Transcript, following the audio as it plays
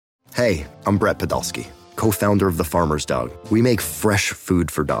Hey, I'm Brett Podolsky, co-founder of The Farmer's Dog. We make fresh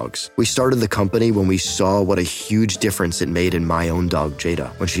food for dogs. We started the company when we saw what a huge difference it made in my own dog, Jada,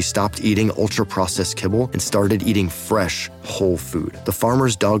 when she stopped eating ultra-processed kibble and started eating fresh, whole food. The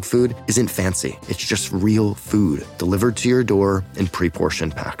Farmer's Dog food isn't fancy. It's just real food delivered to your door in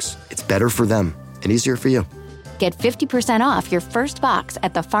pre-portioned packs. It's better for them and easier for you. Get 50% off your first box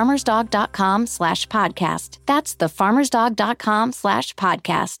at thefarmersdog.com/podcast. That's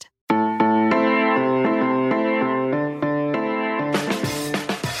thefarmersdog.com/podcast.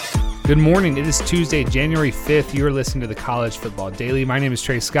 Good morning. It is Tuesday, January 5th. You are listening to the College Football Daily. My name is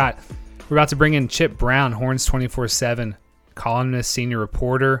Trey Scott. We're about to bring in Chip Brown, Horns 24/7 columnist, senior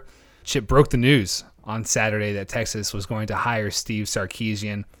reporter. Chip broke the news on Saturday that Texas was going to hire Steve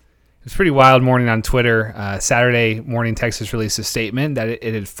Sarkisian. It was a pretty wild morning on Twitter. Saturday morning, Texas released a statement that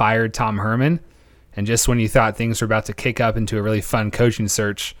it had fired Tom Herman. And just when you thought things were about to kick up into a really fun coaching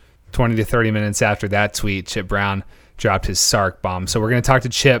search, 20 to 30 minutes after that tweet, Chip Brown dropped his Sark bomb. So we're going to talk to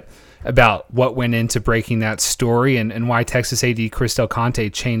Chip about what went into breaking that story and why Texas AD Chris Del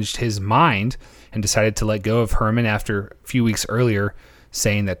Conte changed his mind and decided to let go of Herman after a few weeks earlier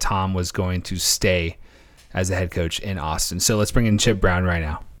saying that Tom was going to stay as the head coach in Austin. So let's bring in Chip Brown right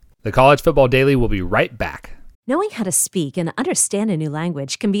now. The College Football Daily will be right back. Knowing how to speak and understand a new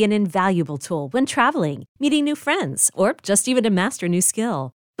language can be an invaluable tool when traveling, meeting new friends, or just even to master a new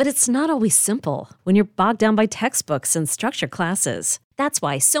skill. But it's not always simple when you're bogged down by textbooks and structured classes. That's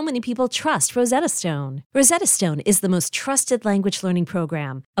why so many people trust Rosetta Stone. Rosetta Stone is the most trusted language learning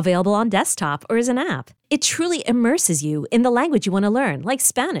program, available on desktop or as an app. It truly immerses you in the language you want to learn, like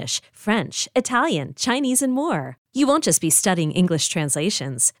Spanish, French, Italian, Chinese, and more. You won't just be studying English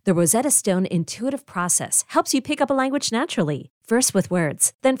translations. The Rosetta Stone intuitive process helps you pick up a language naturally, first with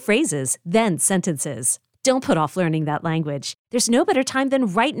words, then phrases, then sentences. Don't put off learning that language. There's no better time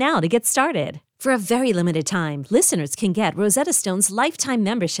than right now to get started. For a very limited time, listeners can get Rosetta Stone's lifetime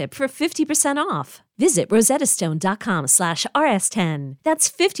membership for 50% off. Visit rosettastone.com/rs10. That's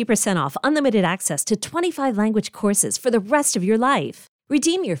 50% off unlimited access to 25 language courses for the rest of your life.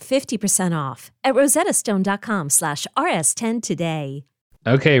 Redeem your 50% off at rosettastone.com/rs10 today.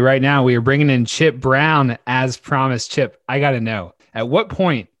 Okay, right now we are bringing in Chip Brown as promised. Chip, I got to know, at what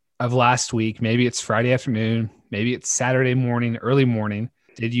point of last week, maybe it's Friday afternoon, maybe it's Saturday morning, early morning,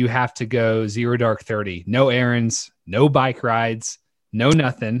 did you have to go 0 dark 30? No errands, no bike rides, no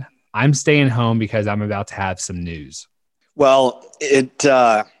nothing. I'm staying home because I'm about to have some news. Well,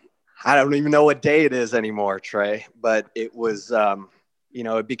 I don't even know what day it is anymore, Trey, but it was,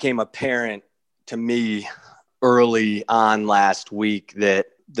 it became apparent to me early on last week that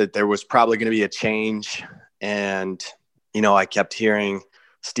there was probably going to be a change. And, I kept hearing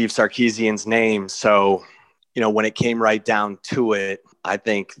Steve Sarkisian's name. So, when it came right down to it, I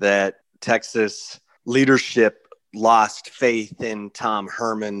think that Texas leadership lost faith in Tom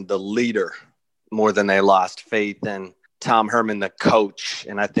Herman, the leader, more than they lost faith in Tom Herman, the coach.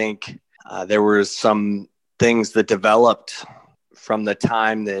 And I think there were some things that developed from the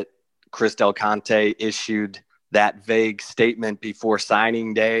time that Chris Del Conte issued that vague statement before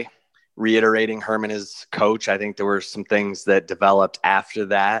signing day, reiterating Herman as coach. I think there were some things that developed after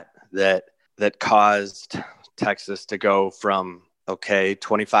that caused Texas to go from,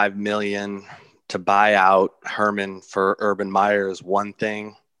 $25 million to buy out Herman for Urban Meyer is one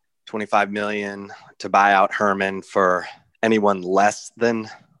thing, $25 million to buy out Herman for anyone less than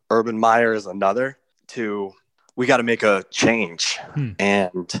Urban Meyer is another, to we got to make a change.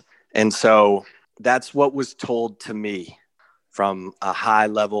 And so that's what was told to me from a high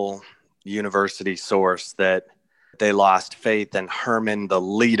level university source, that they lost faith in Herman, the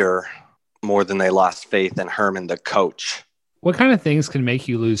leader, more than they lost faith in Herman, the coach. What kind of things can make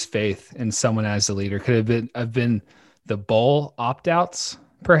you lose faith in someone as a leader? Could have been the bowl opt-outs,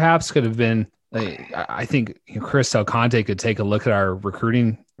 perhaps? Could have been, I think Chris Del Conte could take a look at our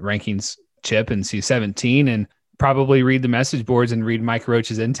recruiting rankings, Chip, and see 17 and probably read the message boards and read Mike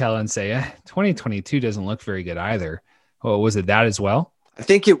Roach's intel and say, 2022 doesn't look very good either. Oh, was it that as well? I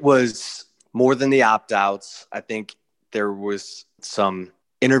think it was more than the opt-outs. I think there was some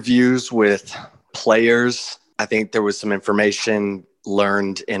interviews with players. I think there was some information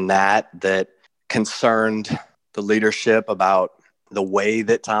learned in that concerned the leadership about the way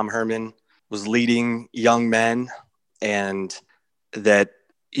that Tom Herman was leading young men, and that,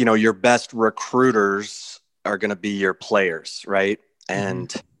 your best recruiters are going to be your players, right?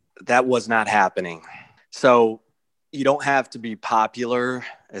 And that was not happening. So you don't have to be popular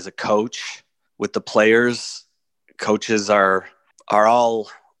as a coach with the players. Coaches are all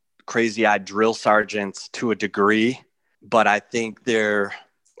crazy-eyed drill sergeants to a degree, but I think they're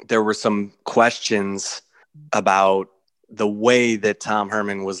there were some questions about the way that Tom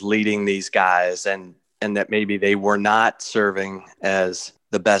Herman was leading these guys and that maybe they were not serving as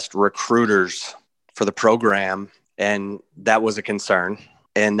the best recruiters for the program. And that was a concern.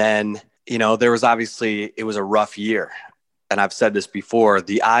 And then, there was obviously, it was a rough year. And I've said this before,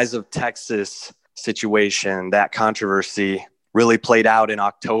 the Eyes of Texas situation, that controversy really played out in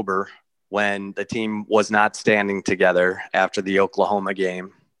October when the team was not standing together after the Oklahoma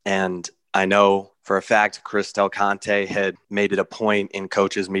game. And I know for a fact, Chris Del Conte had made it a point in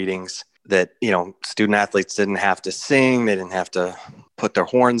coaches' meetings that, student athletes didn't have to sing, they didn't have to put their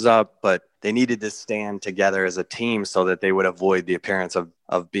horns up, but they needed to stand together as a team so that they would avoid the appearance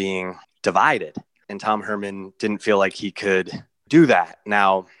of being divided. And Tom Herman didn't feel like he could do that.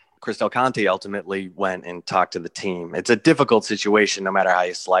 Now, Chris Del Conte ultimately went and talked to the team. It's a difficult situation no matter how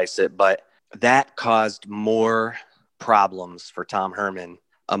you slice it, but that caused more problems for Tom Herman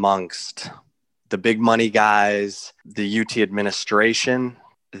amongst the big money guys, the UT administration,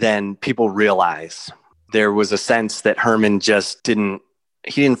 than people realize. There was a sense that Herman just didn't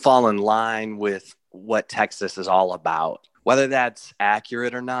fall in line with what Texas is all about. Whether that's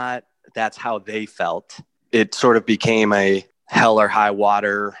accurate or not, that's how they felt. It sort of became a hell or high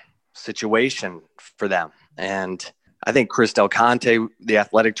water situation for them. And I think Chris Del Conte, the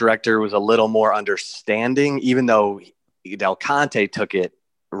athletic director, was a little more understanding, even though Del Conte took it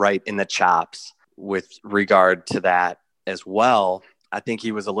right in the chops with regard to that as well. I think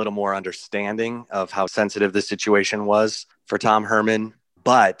he was a little more understanding of how sensitive the situation was for Tom Herman.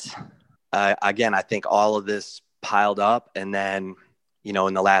 But again, I think all of this piled up. And then,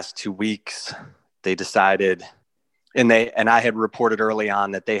 in the last 2 weeks, they decided, and I had reported early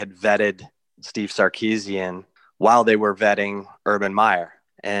on that they had vetted Steve Sarkisian while they were vetting Urban Meyer.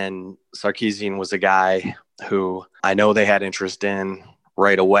 And Sarkisian was a guy who I know they had interest in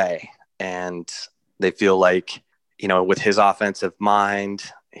right away. And they feel like, with his offensive mind,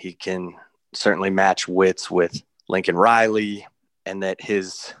 he can certainly match wits with Lincoln Riley, and that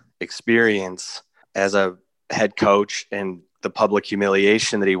his experience as a head coach and the public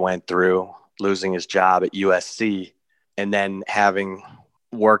humiliation that he went through, losing his job at USC, and then having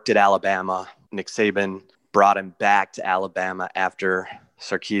worked at Alabama, Nick Saban brought him back to Alabama after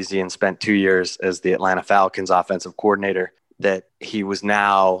Sarkisian spent 2 years as the Atlanta Falcons offensive coordinator, that he was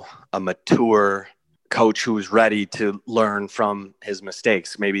now a mature coach who was ready to learn from his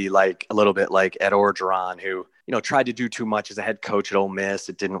mistakes, maybe like a little bit like Ed Orgeron, who, tried to do too much as a head coach at Ole Miss.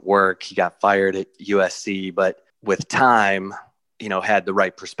 It didn't work. He got fired at USC, but with time, had the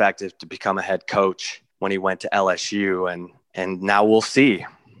right perspective to become a head coach when he went to LSU. And now we'll see.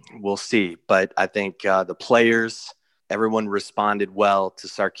 But I think the players, everyone responded well to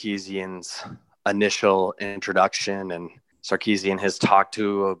Sarkisian's initial introduction, and Sarkisian has talked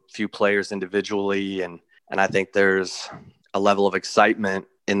to a few players individually. And I think there's a level of excitement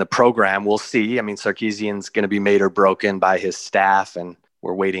in the program. We'll see. I mean, Sarkisian's going to be made or broken by his staff, and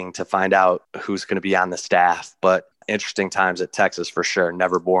we're waiting to find out who's going to be on the staff. But interesting times at Texas for sure.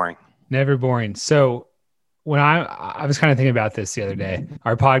 Never boring. Never boring. So when I was kind of thinking about this the other day,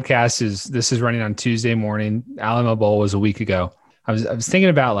 our podcast is running on Tuesday morning. Alamo Bowl was a week ago. I was thinking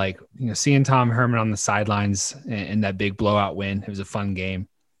about seeing Tom Herman on the sidelines in that big blowout win. It was a fun game,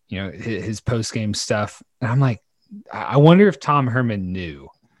 his post game stuff. And I'm like, I wonder if Tom Herman knew.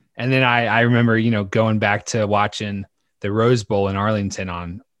 And then I remember, going back to watching the Rose Bowl in Arlington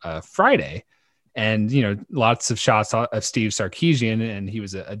on Friday, and, lots of shots of Steve Sarkisian, and he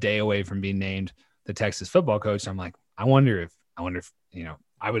was a day away from being named the Texas football coach. I'm like, I wonder if,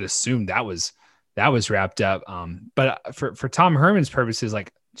 I would assume that was wrapped up. But for Tom Herman's purposes,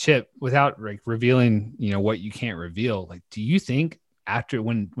 like Chip, without revealing, what you can't reveal, do you think after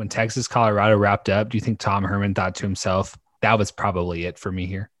when Texas, Colorado wrapped up, do you think Tom Herman thought to himself, that was probably it for me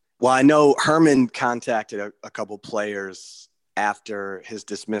here? Well, I know Herman contacted a couple players after his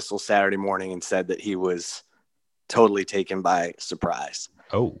dismissal Saturday morning and said that he was totally taken by surprise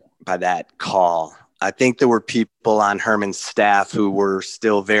by that call. I think there were people on Herman's staff who were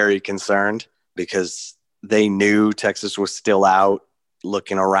still very concerned because they knew Texas was still out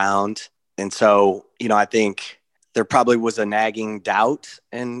looking around. And so, I think there probably was a nagging doubt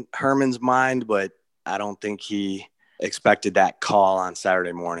in Herman's mind, but I don't think he expected that call on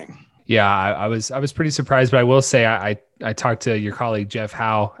Saturday morning. Yeah, I was pretty surprised, but I will say I talked to your colleague Jeff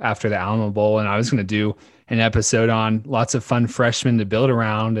Howe after the Alamo Bowl, and I was going to do an episode on lots of fun freshmen to build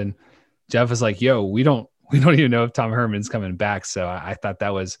around, and Jeff was like, "Yo, we don't even know if Tom Herman's coming back." So I thought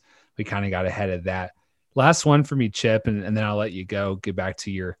we kind of got ahead of that. Last one for me, Chip, and then I'll let you go, get back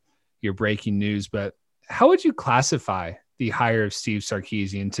to your breaking news. But how would you classify the hire of Steve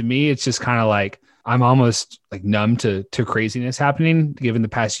Sarkisian. To me, it's just kind of like I'm almost like numb to craziness happening given the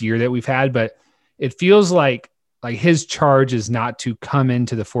past year that we've had. But it feels like his charge is not to come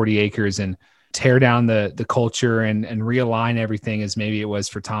into the 40 acres and tear down the culture and realign everything as maybe it was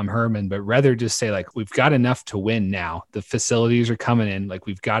for Tom Herman, but rather just say like, we've got enough to win now. The facilities are coming in, like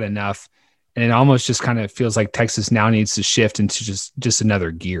we've got enough. And it almost just kind of feels like Texas now needs to shift into just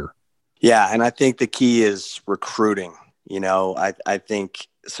another gear. Yeah. And I think the key is recruiting. I think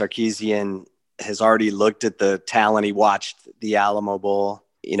Sarkisian has already looked at the talent. He watched the Alamo Bowl.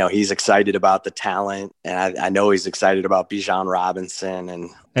 He's excited about the talent, and I know he's excited about Bijan Robinson and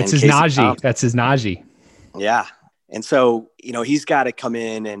his Najee. That's his Najee. Yeah. And so, he's got to come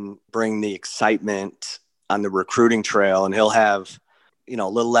in and bring the excitement on the recruiting trail, and he'll have, a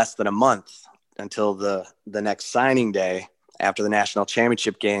little less than a month until the next signing day after the national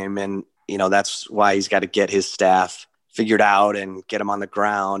championship game. And, that's why he's got to get his staff figured out and get them on the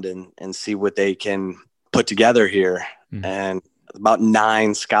ground and see what they can put together here. Mm-hmm. And about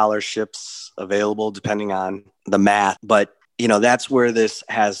 9 scholarships available depending on the math. But, that's where this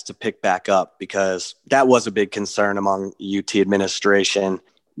has to pick back up, because that was a big concern among UT administration,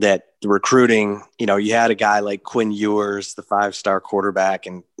 that the recruiting, you had a guy like Quinn Ewers, the 5-star quarterback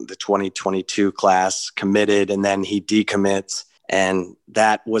in the 2022 class, committed, and then he decommits. And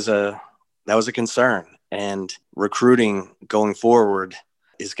that was a concern. And recruiting going forward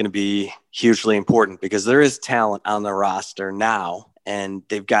is going to be hugely important, because there is talent on the roster now and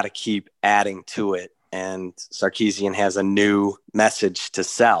they've got to keep adding to it. And Sarkisian has a new message to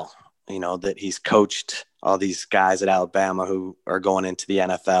sell, that he's coached all these guys at Alabama who are going into the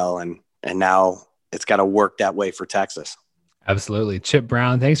NFL, and now it's got to work that way for Texas. Absolutely. Chip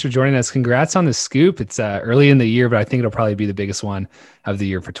Brown, thanks for joining us. Congrats on the scoop. It's early in the year, but I think it'll probably be the biggest one of the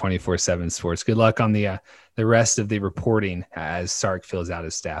year for 24/7 Sports. Good luck on the rest of the reporting as Sark fills out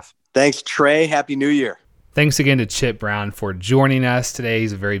his staff. Thanks, Trey. Happy New Year. Thanks again to Chip Brown for joining us today.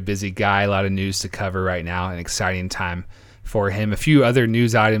 He's a very busy guy, a lot of news to cover right now, an exciting time for him. A few other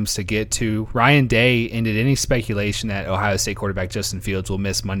news items to get to. Ryan Day ended any speculation that Ohio State quarterback Justin Fields will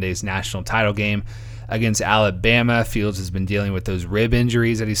miss Monday's national title game against Alabama. Fields has been dealing with those rib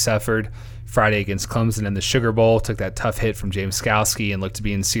injuries that he suffered Friday against Clemson in the Sugar Bowl. Took that tough hit from James Skalski and looked to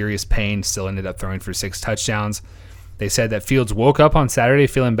be in serious pain. Still ended up throwing for 6 touchdowns. They said that Fields woke up on Saturday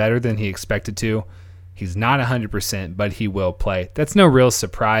feeling better than he expected to. He's not 100%, but he will play. That's no real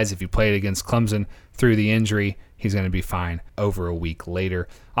surprise. If he played against Clemson through the injury, he's going to be fine over a week later.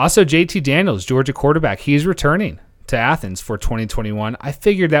 Also, JT Daniels, Georgia quarterback, he's returning to Athens for 2021. I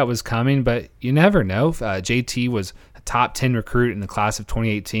figured that was coming, but you never know. JT was a top 10 recruit in the class of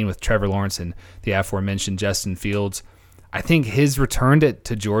 2018 with Trevor Lawrence and the aforementioned Justin Fields. I think his return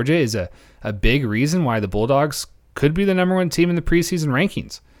to Georgia is a big reason why the Bulldogs could be the number 1 team in the preseason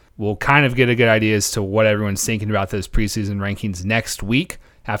rankings. We'll kind of get a good idea as to what everyone's thinking about those preseason rankings next week.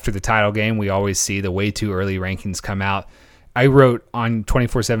 After the title game, we always see the way too early rankings come out. I wrote on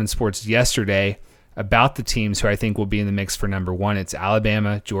 24/7 Sports yesterday about the teams who I think will be in the mix for number 1. It's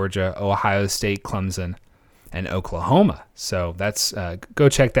Alabama, Georgia, Ohio State, Clemson, and Oklahoma. So that's go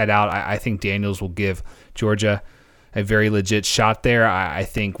check that out. I think Daniels will give Georgia a very legit shot there. I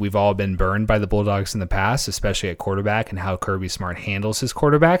think we've all been burned by the Bulldogs in the past, especially at quarterback and how Kirby Smart handles his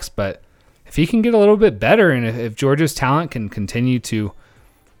quarterbacks. But if he can get a little bit better, and if Georgia's talent can continue to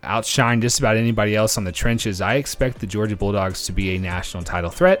outshine just about anybody else on the trenches, I expect the Georgia Bulldogs to be a national title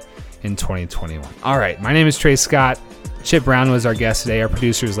threat in 2021. All right, my name is Trey Scott. Chip Brown was our guest today. Our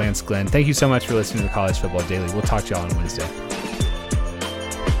producer is Lance Glenn. Thank you so much for listening to the College Football Daily. We'll talk to y'all on Wednesday.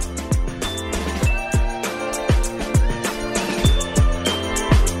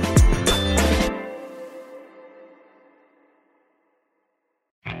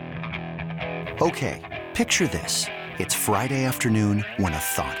 Okay, picture this. It's Friday afternoon when a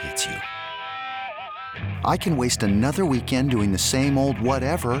thought hits you. I can waste another weekend doing the same old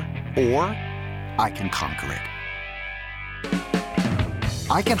whatever, or I can conquer it.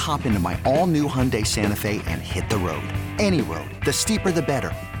 I can hop into my all-new Hyundai Santa Fe and hit the road. Any road. The steeper, the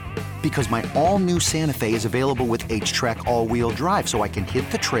better. Because my all-new Santa Fe is available with H-Track all-wheel drive, so I can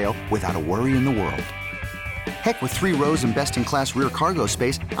hit the trail without a worry in the world. Heck, with 3 rows and best-in-class rear cargo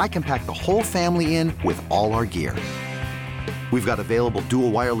space, I can pack the whole family in with all our gear. We've got available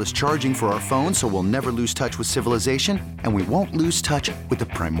dual wireless charging for our phones, so we'll never lose touch with civilization, and we won't lose touch with the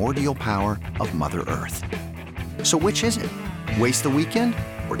primordial power of Mother Earth. So which is it? Waste the weekend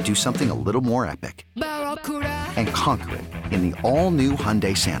or do something a little more epic? And conquer it in the all-new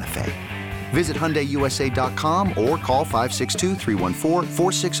Hyundai Santa Fe. Visit HyundaiUSA.com or call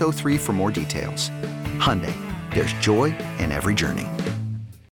 562-314-4603 for more details. Hyundai, There's joy in every journey.